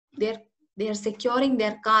they are securing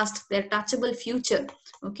their caste, their touchable future,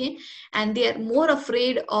 okay, and they are more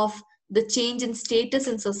afraid of the change in status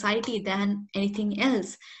in society than anything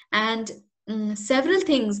else. And several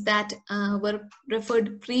things that were referred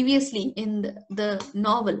previously in the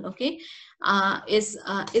novel, okay,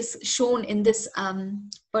 is shown in this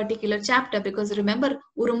particular chapter, because remember,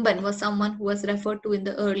 Urumban was someone who was referred to in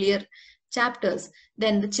the earlier chapters.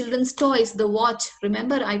 Then the children's toys, the watch,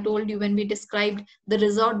 remember I told you when we described the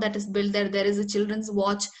resort that is built there, there is a children's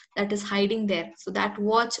watch that is hiding there. So that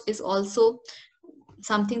watch is also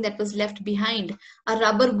something that was left behind. A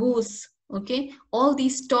rubber goose, okay, all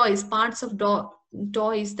these toys, parts of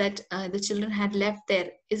toys that the children had left there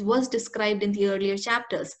was described in the earlier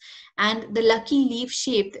chapters. And the lucky leaf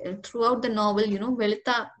shape throughout the novel, you know,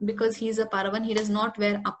 Velita, because he is a Paravan, he does not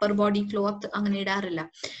wear upper body cloth, അങ്ങനെ ഇടാറില്ല,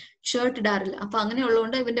 shirt ഇടാറില്ല. അപ്പൊ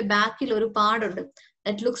അങ്ങനെയുള്ളതുകൊണ്ട് ഇവന്റെ ബാക്കിൽ ഒരു പാടുണ്ട്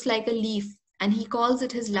that looks like a leaf, and he calls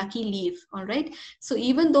it his lucky leaf. All right, so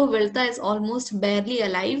even though Velta is almost barely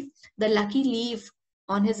alive, the lucky leaf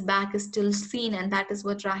on his back is still seen, and that is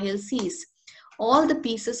what Rahel sees. All the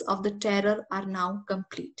pieces of the terror are now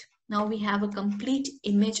complete. Now we have a complete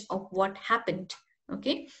image of what happened.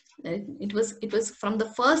 Okay, it was from the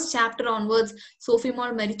first chapter onwards, Sophie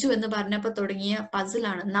Moll marichu ennu parnappa thodungiya puzzle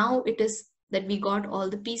aanu. Now it is that we got all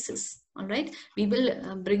the pieces. All right, we will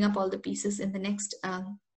bring up all the pieces in the next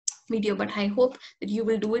video, but I hope that you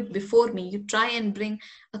will do it before me. You try and bring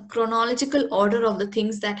a chronological order of the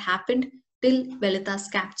things that happened till Velita's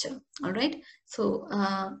capture. All right, so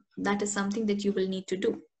that is something that you will need to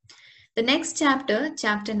do. The next chapter,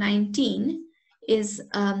 chapter 19, is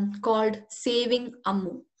called Saving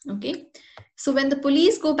Ammu. Okay, so when the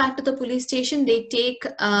police go back to the police station, they take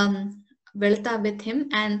Velita with him,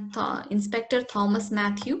 and Inspector Thomas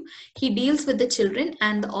Matthew, he deals with the children,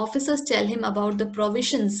 and the officers tell him about the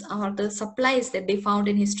provisions or the supplies that they found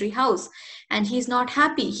in History House, and he's not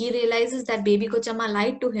happy. He realizes that Baby Kochama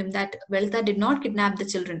lied to him, that Velita did not kidnap the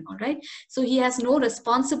children. All right, so he has no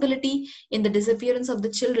responsibility in the disappearance of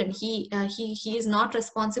the children. He is not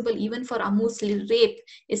responsible even for Ammu's rape,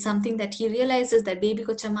 is something that he realizes, that Baby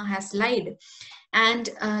Kochama has lied. And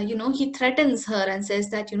you know, he threatens her and says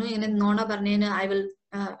that, you know, in nona barnena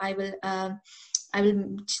I will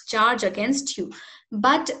charge against you.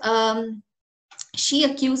 But she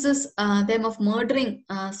accuses them of murdering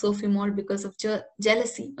Sophie Moll because of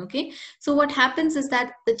jealousy. Okay, so what happens is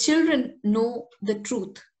that the children know the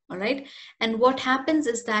truth. All right, and what happens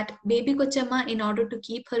is that Baby Kochama, in order to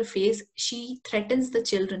keep her face, she threatens the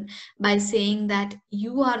children by saying that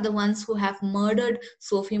you are the ones who have murdered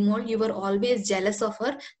Sophie Moll. You were always jealous of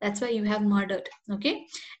her, that's why you have murdered. Okay,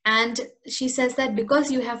 and she says that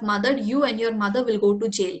because you have murdered, you and your mother will go to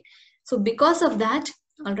jail. So because of that,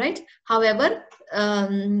 all right, however,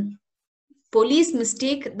 police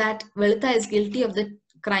mistake that Velita is guilty of the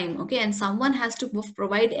crime. Okay, and someone has to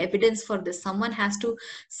provide evidence for this, someone has to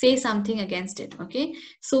say something against it. Okay,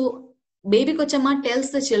 so Baby Kochama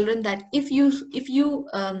tells the children that if you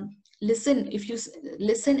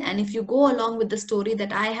listen and if you go along with the story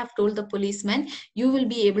that I have told the policemen, you will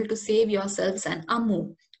be able to save yourselves and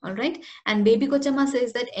Ammu. All right, and Baby Kochama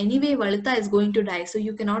says that anyway Velita is going to die, so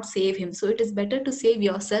you cannot save him, so it is better to save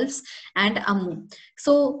yourselves and Ammu.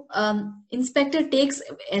 So Inspector takes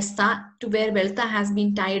Estha to where Velita has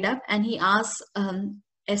been tied up, and he asks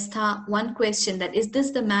Estha one question, that is this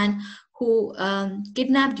the man who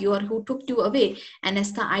kidnapped you or who took you away? And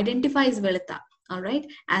Estha identifies Velita, all right,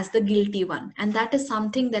 as the guilty one, and that is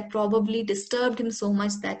something that probably disturbed him so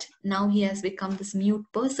much that now he has become this mute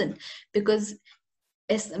person, because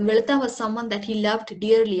Velita was someone that he loved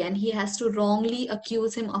dearly, and he has to wrongly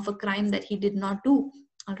accuse him of a crime that he did not do.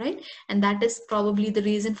 All right, and that is probably the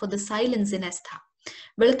reason for the silence in Estha.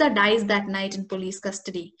 Velita dies that night in police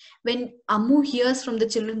custody. When Ammu hears from the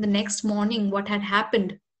children the next morning what had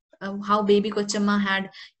happened, how Baby Kochama had,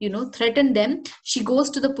 you know, threatened them, she goes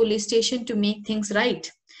to the police station to make things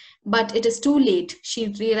right. But it is too late. She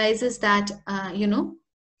realizes that, you know,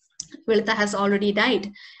 Velita has already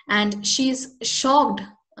died, and she is shocked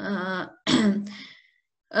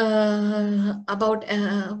about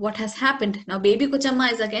what has happened. Now Baby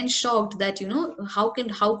Kochama is again shocked that, you know, how could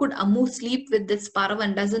Ammu sleep with this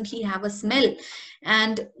Paravan? Doesn't he have a smell?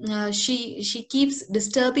 And she keeps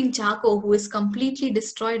disturbing Chaco, who is completely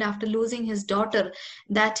destroyed after losing his daughter,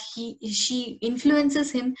 that she influences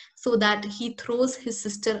him so that he throws his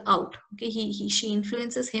sister out. Okay, she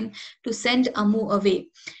influences him to send Ammu away,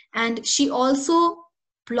 and she also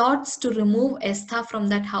plots to remove Estha from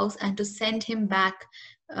that house and to send him back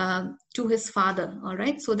to his father, all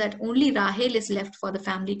right, so that only Rahel is left for the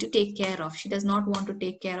family to take care of. She does not want to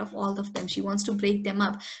take care of all of them. She wants to break them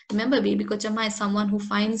up. Remember, baby Kochama is someone who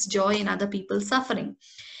finds joy in other people's suffering.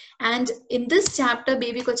 And in this chapter,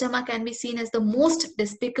 baby Kochama can be seen as the most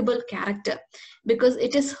despicable character, because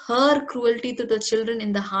it is her cruelty to the children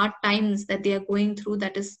in the hard times that they are going through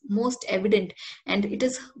that is most evident. And it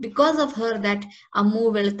is because of her that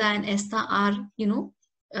Ammu, Velta, and Esther are,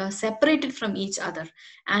 separated from each other.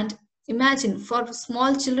 And imagine, for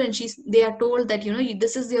small children, they are told that,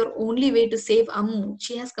 this is your only way to save Ammu.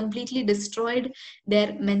 She has completely destroyed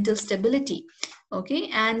their mental stability. Okay,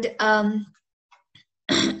 and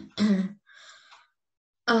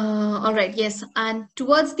all right, yes, and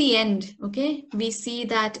towards the end, okay, we see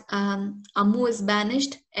that Ammu is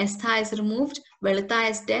banished, Esther is removed, Velita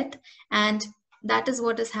is death, and that is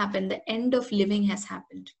what has happened. The end of living has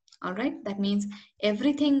happened. All right, that means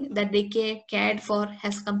everything that they cared for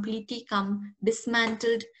has completely come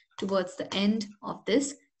dismantled towards the end of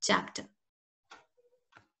this chapter.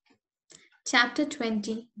 Chapter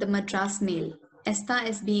 20, the Madras Mail. Esther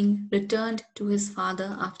is being returned to his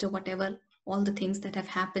father after whatever, all the things that have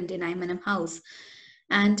happened in Aymanam house.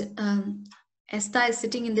 And Esther is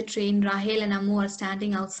sitting in the train. Rahel and Ammu are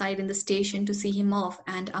standing outside in the station to see him off,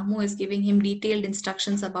 and Ammu is giving him detailed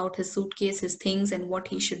instructions about his suitcase, his things, and what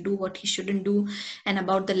he should do, what he shouldn't do, and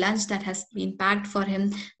about the lunch that has been packed for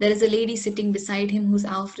him. There is a lady sitting beside him who's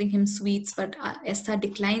offering him sweets, but Esther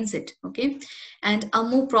declines it, okay? And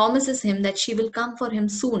Ammu promises him that she will come for him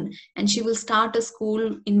soon, and she will start a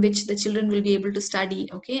school in which the children will be able to study,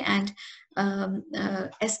 okay? And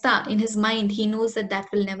Esther, in his mind, he knows that that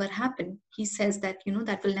will never happen. He says that,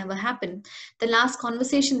 that will never happen. The last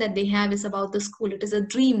conversation that they have is about the school. It is a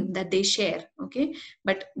dream that they share, okay?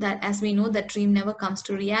 But that, as we know, that dream never comes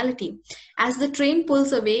to reality. As the train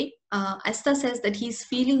pulls away, Esther says that he's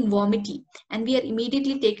feeling vomity, and we are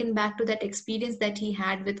immediately taken back to that experience that he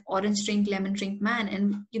had with orange drink, lemon drink man,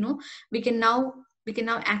 and we can now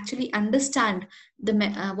actually understand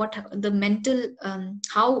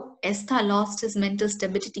how Esther lost his mental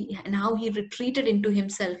stability, and how he retreated into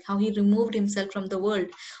himself, how he removed himself from the world.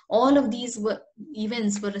 All of these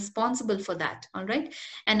events were responsible for that, all right?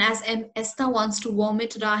 And as Esther wants to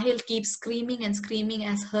vomit, Rahel keeps screaming and screaming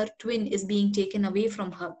as her twin is being taken away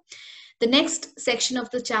from her. The next section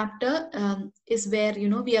of the chapter is where,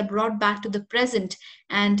 we are brought back to the present,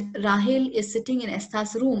 and Rahel is sitting in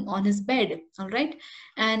Esther's room on his bed, all right?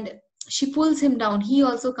 And she pulls him down. He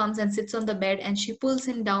also comes and sits on the bed, and she pulls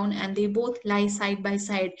him down, and they both lie side by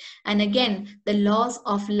side. And again, the laws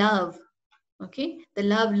of love, okay, the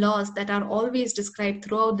love laws that are always described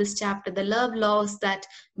throughout this chapter, the love laws that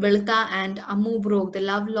Velita and Ammu broke, the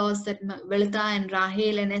love laws that Velita and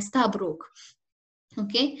Rahel and Esther broke.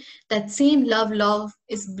 Okay, that same love law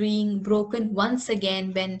is being broken once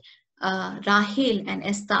again when Rahel and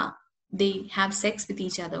Esther, they have sex with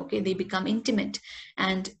each other. Okay, they become intimate,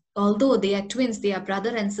 and although they are twins, they are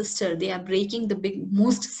brother and sister, they are breaking the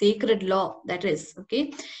most sacred law, that is,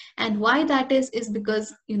 okay? And why that is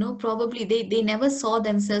because, probably they never saw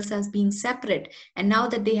themselves as being separate, and now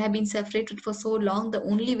that they have been separated for so long, the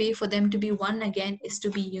only way for them to be one again is to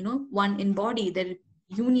be, one in body, the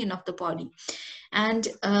union of the body. And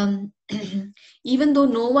even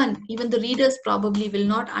though even the readers probably will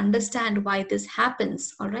not understand why this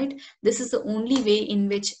happens, all right, this is the only way in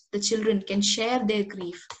which the children can share their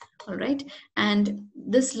grief, all right? And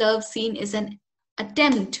this love scene is an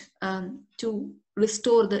attempt to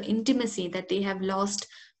restore the intimacy that they have lost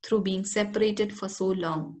through being separated for so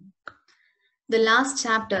long. The last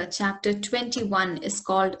chapter, chapter 21, is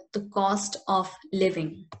called The Cost of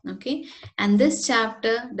Living. Okay, and this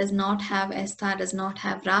chapter does not have Esther, does not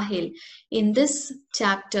have Rahel. In this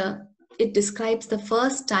chapter, it describes the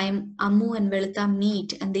first time Ammu and Velita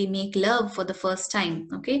meet and they make love for the first time.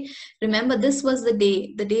 Okay, remember, this was the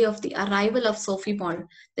day of the arrival of Sophie Paul,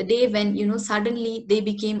 the day when, suddenly they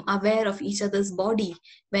became aware of each other's body,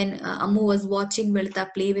 when Ammu was watching Velita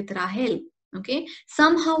play with Rahel. Okay,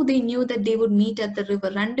 somehow they knew that they would meet at the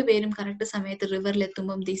river. Rendu perum correct samayathu river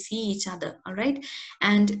lettumbam they see each other, all right?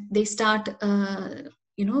 And they start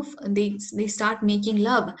they start making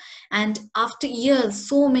love, and after years,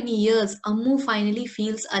 so many years, Ammu finally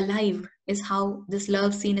feels alive, is how this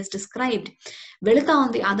love scene is described. Velita,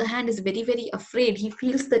 on the other hand, is very, very afraid. He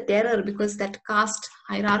feels the terror because that caste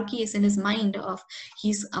hierarchy is in his mind.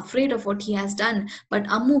 He's afraid of what he has done, but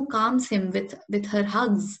Ammu calms him with her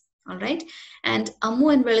hugs. All right. And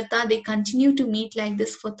Ammu and Velita, they continue to meet like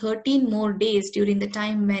this for 13 more days during the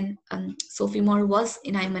time when Sophie Moore was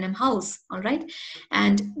in Imanam house. All right.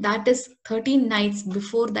 And that is 13 nights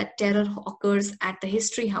before that terror occurs at the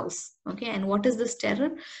history house. Okay. And what is this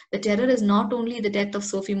terror? The terror is not only the death of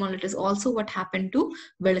Sophie Moore, it is also what happened to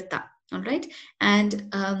Velita. All right.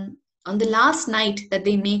 And on the last night that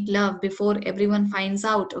they make love before everyone finds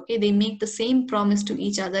out, okay, they make the same promise to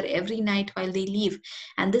each other every night while they leave,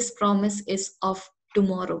 and this promise is of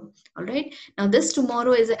tomorrow. All right, now this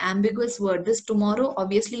tomorrow is an ambiguous word. This tomorrow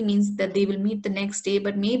obviously means that they will meet the next day,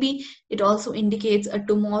 but maybe it also indicates a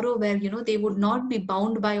tomorrow where, you know, they would not be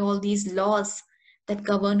bound by all these laws that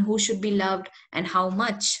govern who should be loved and how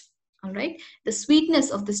much. All right, the sweetness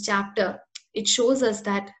of this chapter, it shows us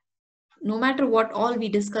that no matter what all we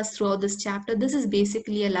discuss throughout this chapter, this is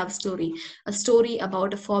basically a love story, a story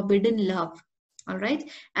about a forbidden love. All right,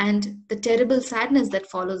 and the terrible sadness that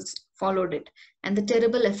followed it, and the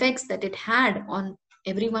terrible effects that it had on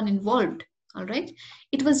everyone involved. All right,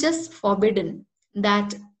 it was just forbidden.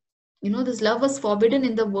 That, you know, this love was forbidden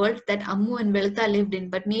in the world that Ammu and Velita lived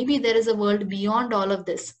in, but maybe there is a world beyond all of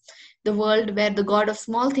this, the world where the god of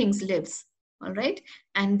small things lives. All right,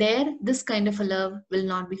 and there this kind of a love will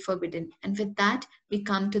not be forbidden. And with that, we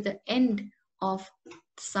come to the end of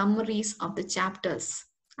summaries of the chapters.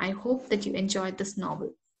 I hope that you enjoyed this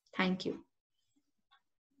novel. Thank you.